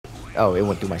Oh, it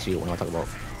went through my shield. What am I talking about?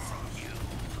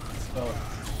 Oh.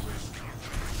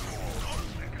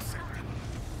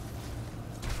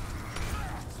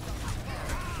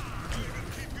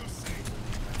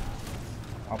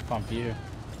 I'll pump you.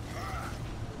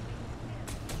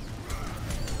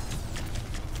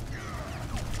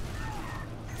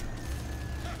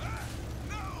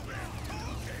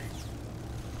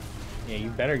 Yeah, you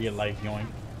better get life going.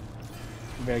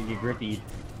 You better get grippy.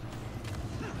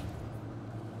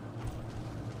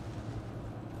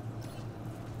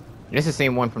 It's the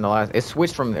same one from the last. It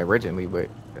switched from originally, but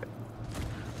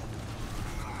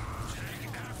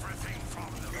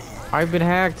I've been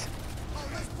hacked.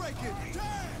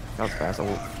 That was fast.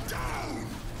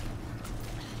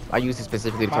 I used it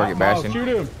specifically to target Bastion. Shoot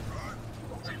him!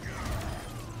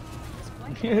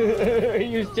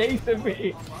 He was chasing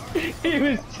me. He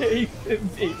was chasing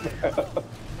me, bro.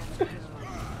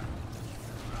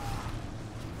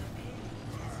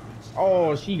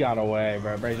 Oh, she got away,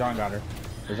 bro. Brajon got her.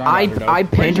 I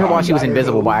pinned her while she was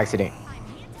invisible by accident.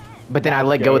 But then I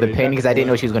let go of the pin because I didn't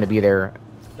know she was going to be there.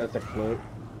 That's a clip.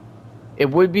 It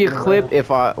would be a clip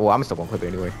if I... Well, I'm still going to clip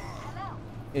it anyway.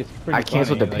 It's pretty I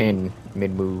canceled funny, the pin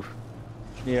mid-move.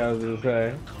 Yeah, I was going to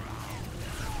say.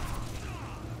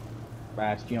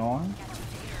 Bastion.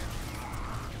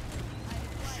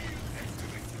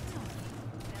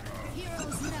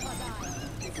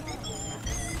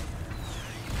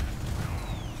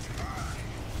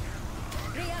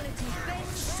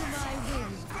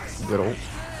 Good old.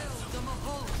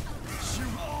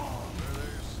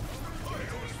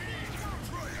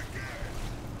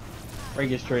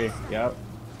 Registry, yep.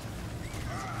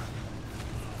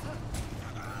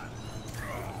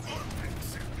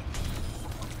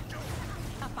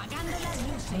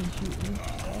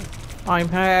 I'm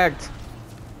hacked.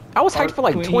 I was hacked for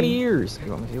like Queen. 20 years.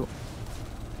 You want me to?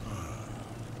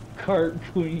 Cart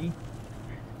Queen.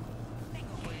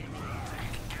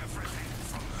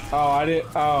 Oh, I did.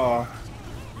 Oh.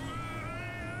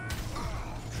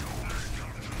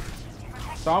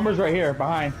 Somber's right here,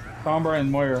 behind. Somber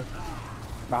and Moira.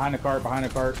 Behind the cart, behind the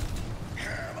cart.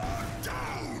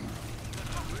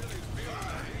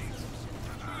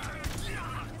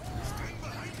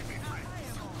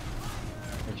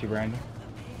 Hit you, Brandon.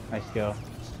 Nice kill.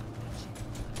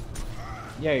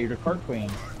 Yeah, you're the cart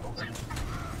queen.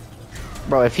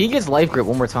 Bro, if he gets life grip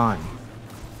one more time.